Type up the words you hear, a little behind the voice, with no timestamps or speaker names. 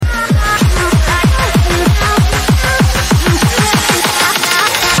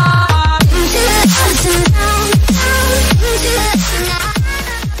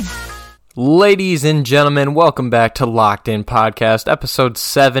Ladies and gentlemen, welcome back to Locked In Podcast, episode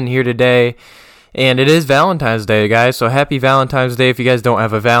 7 here today. And it is Valentine's Day, guys, so happy Valentine's Day. If you guys don't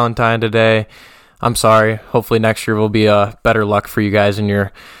have a Valentine today, I'm sorry. Hopefully next year will be better luck for you guys in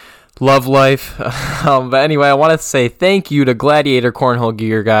your love life. But anyway, I want to say thank you to Gladiator Cornhole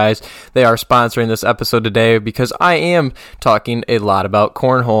Gear, guys. They are sponsoring this episode today because I am talking a lot about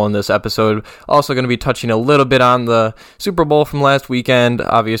cornhole in this episode. Also going to be touching a little bit on the Super Bowl from last weekend.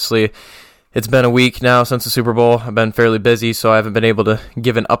 Obviously, it's been a week now since the Super Bowl. I've been fairly busy, so I haven't been able to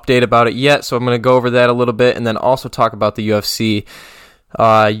give an update about it yet. So I'm going to go over that a little bit and then also talk about the UFC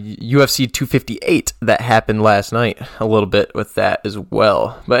 258 that happened last night, a little bit with that as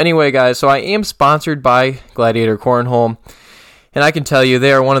well. But anyway, guys, so I am sponsored by Gladiator Cornhole, and I can tell you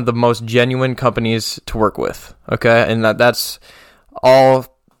they are one of the most genuine companies to work with, okay? And that's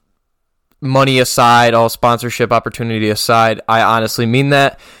all money aside, all sponsorship opportunity aside. I honestly mean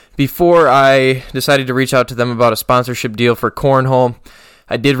that. Before I decided to reach out to them about a sponsorship deal for cornhole,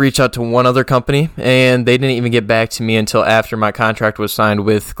 I did reach out to one other company, and they didn't even get back to me until after my contract was signed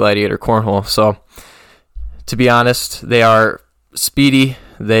with Gladiator Cornhole. So, to be honest, they are speedy.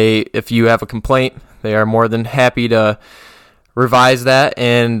 If you have a complaint, they are more than happy to revise that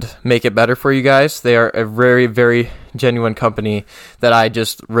and make it better for you guys. They are a very, very genuine company that I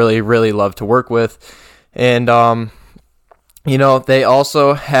just really, really love to work with. And, they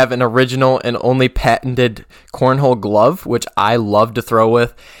also have an original and only patented cornhole glove, which I love to throw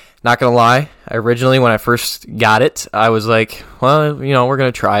with. Not going to lie, originally when I first got it, I was like, well, we're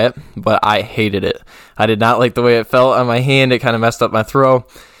going to try it, but I hated it. I did not like the way it felt on my hand. It kind of messed up my throw,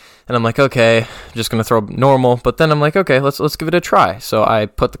 and I'm like, okay, I'm just going to throw normal, but then I'm like, okay, let's give it a try. So I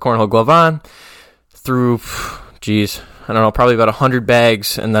put the cornhole glove on, threw, probably about 100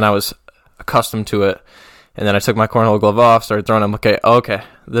 bags, and then I was accustomed to it. And then I took my cornhole glove off, started throwing them. Okay,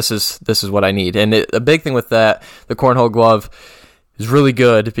 this is what I need. And a big thing with that, the cornhole glove is really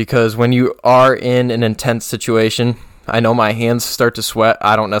good because when you are in an intense situation, I know my hands start to sweat.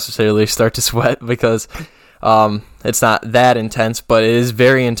 I don't necessarily start to sweat because it's not that intense, but it is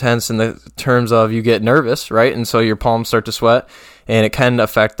very intense in the terms of you get nervous, right? And so your palms start to sweat, and it can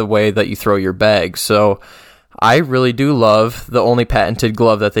affect the way that you throw your bag. So I really do love the only patented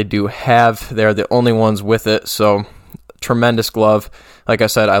glove that they do have. They're the only ones with it, so tremendous glove. Like I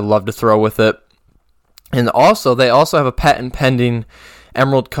said, I love to throw with it. And also, they also have a patent-pending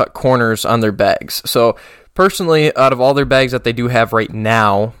emerald cut corners on their bags. So personally, out of all their bags that they do have right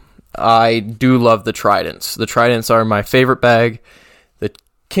now, I do love the Tridents. The Tridents are my favorite bag. The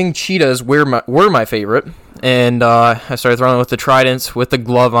King Cheetahs were my favorite, and I started throwing with the Tridents. With the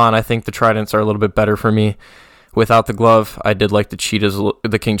glove on, I think the Tridents are a little bit better for me. Without the glove, I did like the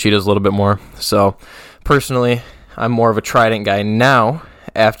King Cheetahs a little bit more. So, personally, I'm more of a Trident guy now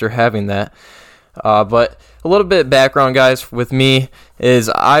after having that. But a little bit of background, guys, with me is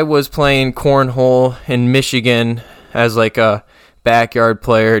I was playing cornhole in Michigan as like a backyard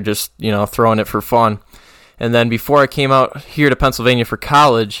player, just, throwing it for fun. And then before I came out here to Pennsylvania for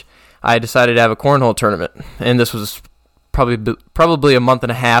college, I decided to have a cornhole tournament. And this was probably a month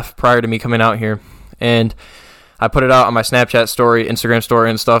and a half prior to me coming out here. And I put it out on my Snapchat story, Instagram story,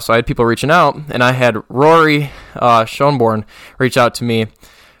 and stuff, so I had people reaching out, and I had Rory Schoenborn reach out to me.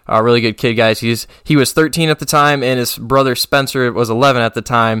 A really good kid, guys. He was 13 at the time, and his brother Spencer was 11 at the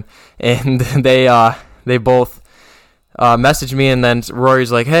time, and they both messaged me, and then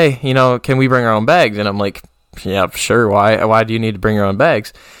Rory's like, hey, can we bring our own bags? And I'm like, yeah, sure. Why do you need to bring your own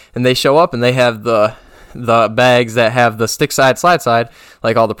bags? And they show up, and they have the bags that have the stick side, slide side,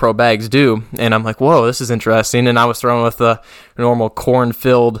 like all the pro bags do. And I'm like, whoa, this is interesting. And I was throwing with the normal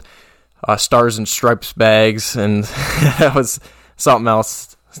corn-filled Stars and Stripes bags, and that was something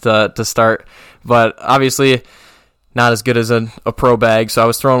else to start. But obviously not as good as a pro bag, so I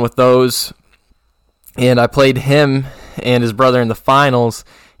was throwing with those. And I played him and his brother in the finals,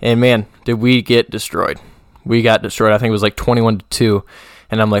 and man, did we get destroyed. We got destroyed. I think it was like 21-2.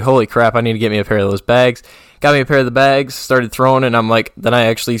 And I'm like, holy crap, I need to get me a pair of those bags. Got me a pair of the bags, started throwing, and I'm like, then I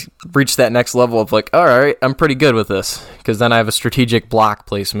actually reached that next level of like, all right, I'm pretty good with this. Because then I have a strategic block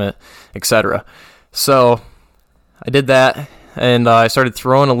placement, etc. So I did that, and I started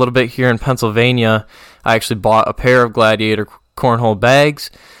throwing a little bit here in Pennsylvania. I actually bought a pair of Gladiator cornhole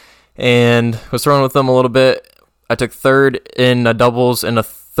bags and was throwing with them a little bit. I took third in a doubles and a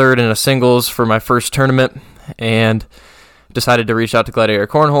third in a singles for my first tournament, and decided to reach out to Gladiator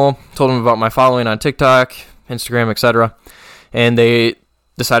Cornhole, told them about my following on TikTok, Instagram, etc. And they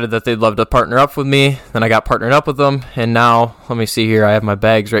decided that they'd love to partner up with me. Then I got partnered up with them, and now, let me see here, I have my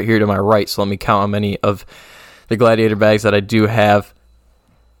bags right here to my right, so let me count how many of the Gladiator bags that I do have.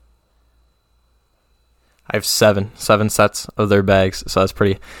 I have seven sets of their bags, so that's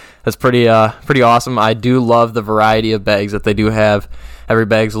pretty awesome. I do love the variety of bags that they do have. Every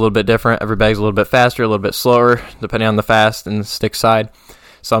bag's a little bit different. Every bag's a little bit faster, a little bit slower, depending on the fast and stick side.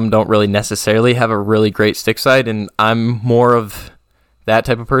 Some don't really necessarily have a really great stick side, and I'm more of that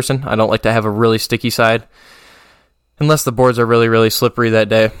type of person. I don't like to have a really sticky side, unless the boards are really, really slippery that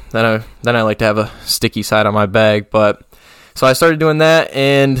day. Then I like to have a sticky side on my bag. But so I started doing that,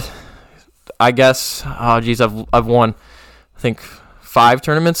 and I guess, I've won, I think, 5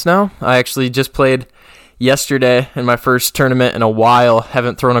 tournaments now. I actually just played yesterday in my first tournament in a while.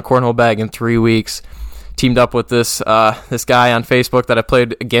 Haven't thrown a cornhole bag in 3 weeks. Teamed up with this guy on Facebook that I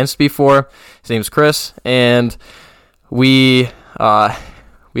played against before. His name's Chris, and we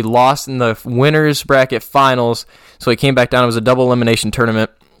lost in the winners bracket finals. So he came back down. It was a double elimination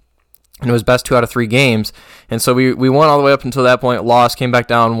tournament, and it was best 2 out of 3 games. And so we won all the way up until that point, lost, came back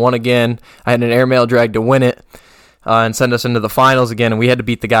down, won again. I had an airmail drag to win it and send us into the finals again, and we had to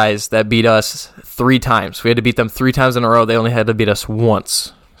beat the guys that beat us 3 times. We had to beat them 3 times in a row. They only had to beat us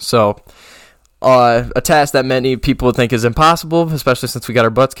once. So a task that many people would think is impossible, especially since we got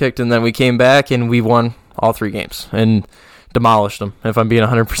our butts kicked, and then we came back and we won all 3 games and demolished them. If I'm being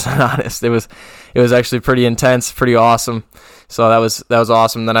 100% honest, it was actually pretty intense, pretty awesome. So that was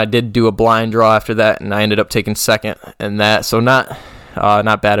awesome. Then I did do a blind draw after that, and I ended up taking second in that. So not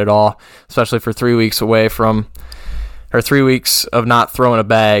bad at all, especially for 3 weeks away from, or 3 weeks of not throwing a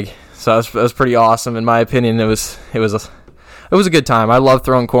bag. So it was pretty awesome in my opinion. It was a good time. I love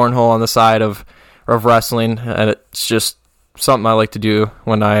throwing cornhole on the side of wrestling, and it's just something I like to do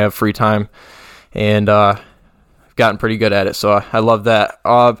when I have free time, and I've gotten pretty good at it, so I love that.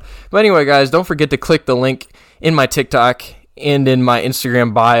 But anyway, guys, don't forget to click the link in my TikTok and in my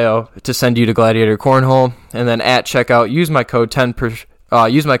Instagram bio to send you to Gladiator Cornhole, and then at checkout, use my code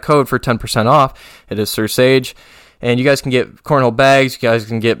for 10% off. It is Sir Sage, and you guys can get cornhole bags. You guys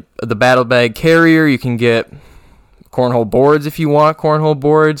can get the battle bag carrier. You can get cornhole boards if you want cornhole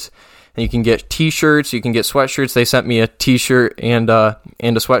boards, and you can get t-shirts, you can get sweatshirts. They sent me a t-shirt and a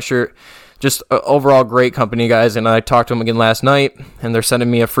sweatshirt. Just overall great company, guys, and I talked to them again last night, and they're sending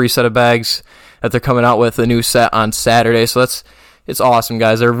me a free set of bags that they're coming out with, a new set on Saturday. So it's awesome,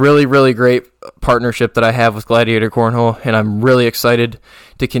 guys. They're a really, really great partnership that I have with Gladiator Cornhole, and I'm really excited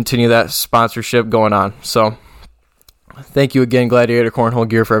to continue that sponsorship going on. So thank you again, Gladiator Cornhole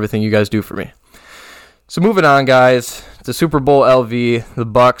Gear, for everything you guys do for me. So moving on, guys, to Super Bowl LV, the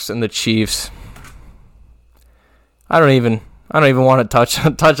Bucks and the Chiefs. I don't even want to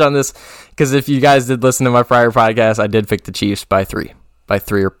touch on this, because if you guys did listen to my prior podcast, I did pick the Chiefs by three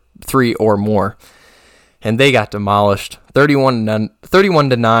or more, and they got demolished,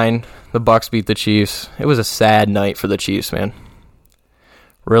 31-9. The Bucks beat the Chiefs. It was a sad night for the Chiefs, man.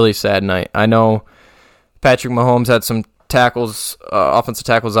 Really sad night. I know Patrick Mahomes had some tackles, offensive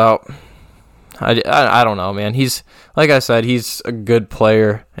tackles out. I don't know, man. He's, like I said, he's a good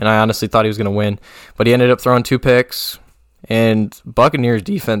player, and I honestly thought he was going to win, but he ended up throwing 2 picks. And Buccaneers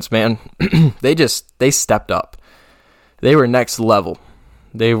defense, man, they stepped up. They were next level.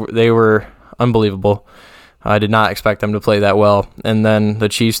 They were unbelievable. I did not expect them to play that well. And then the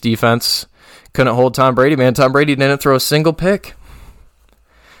Chiefs defense couldn't hold Tom Brady, man. Tom Brady didn't throw a single pick.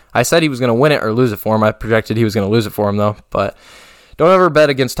 I said he was going to win it or lose it for him. I projected he was going to lose it for him, though. But don't ever bet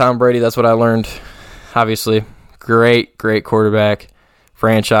against Tom Brady. That's what I learned. Obviously, great quarterback,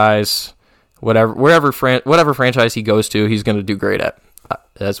 franchise. Whatever franchise he goes to, he's going to do great at,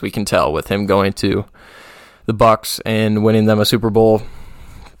 as we can tell with him going to the Bucks and winning them a Super Bowl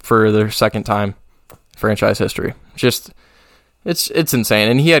for their second time franchise history. Just it's insane,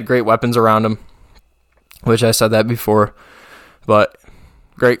 and he had great weapons around him, which I said that before, but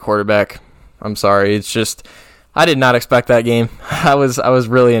great quarterback. I'm sorry, it's just I did not expect that game. I was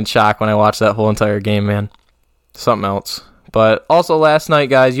really in shock when I watched that whole entire game, man. Something else. But also last night,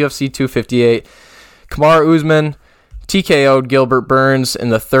 guys, UFC 258, Kamaru Usman TKO'd Gilbert Burns in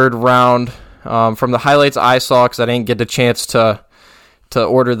the 3rd round. From the highlights I saw, because I didn't get the chance to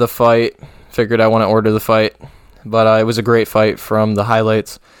order the fight, figured I want to order the fight. But it was a great fight from the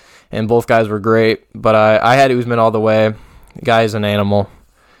highlights, and both guys were great. But I had Usman all the way. The guy is an animal.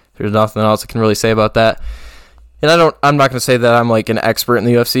 There's nothing else I can really say about that. And I'm not going to say that I'm like an expert in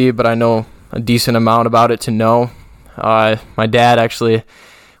the UFC, but I know a decent amount about it to know. My dad actually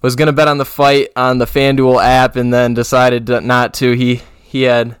was going to bet on the fight on the FanDuel app and then decided not to. He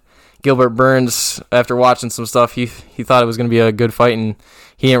had Gilbert Burns, after watching some stuff, he thought it was going to be a good fight, and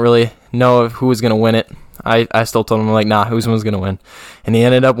he didn't really know who was going to win it. I still told him, like, nah, Usman was going to win. And he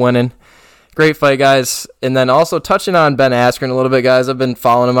ended up winning. Great fight, guys. And then also touching on Ben Askren a little bit, guys. I've been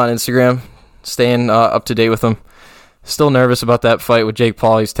following him on Instagram. staying up to date with him. Still nervous about that fight with Jake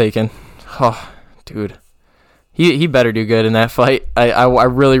Paul he's taking. Oh, dude. He better do good in that fight. I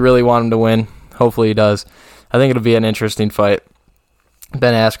really, really want him to win. Hopefully he does. I think it'll be an interesting fight.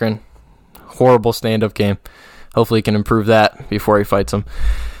 Ben Askren, horrible stand-up game. Hopefully he can improve that before he fights him.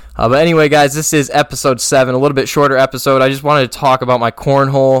 But anyway, guys, this is episode 7, a little bit shorter episode. I just wanted to talk about my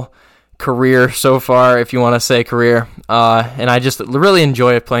cornhole career so far, if you want to say career. And I just really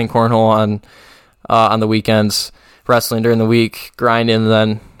enjoy playing cornhole on the weekends, wrestling during the week, grinding, and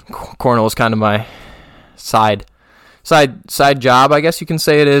then cornhole is kind of my side job, I guess you can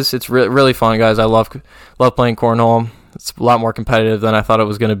say it is. It's really fun, guys. I love playing cornhole. It's a lot more competitive than I thought it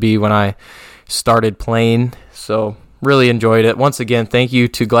was going to be when I started playing. So really enjoyed it. Once again, thank you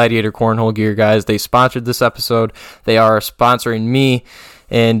to Gladiator Cornhole Gear, guys. They sponsored this episode. They are sponsoring me.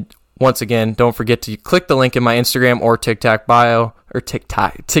 And once again, don't forget to click the link in my Instagram or TikTok bio, or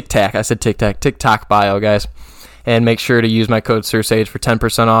TikTok. I said TikTok bio, guys. And make sure to use my code SirSage for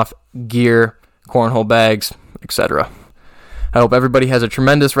 10% off gear, cornhole bags, etc. I hope everybody has a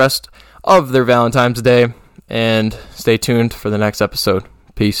tremendous rest of their Valentine's Day, and stay tuned for the next episode.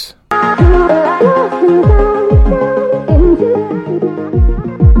 Peace.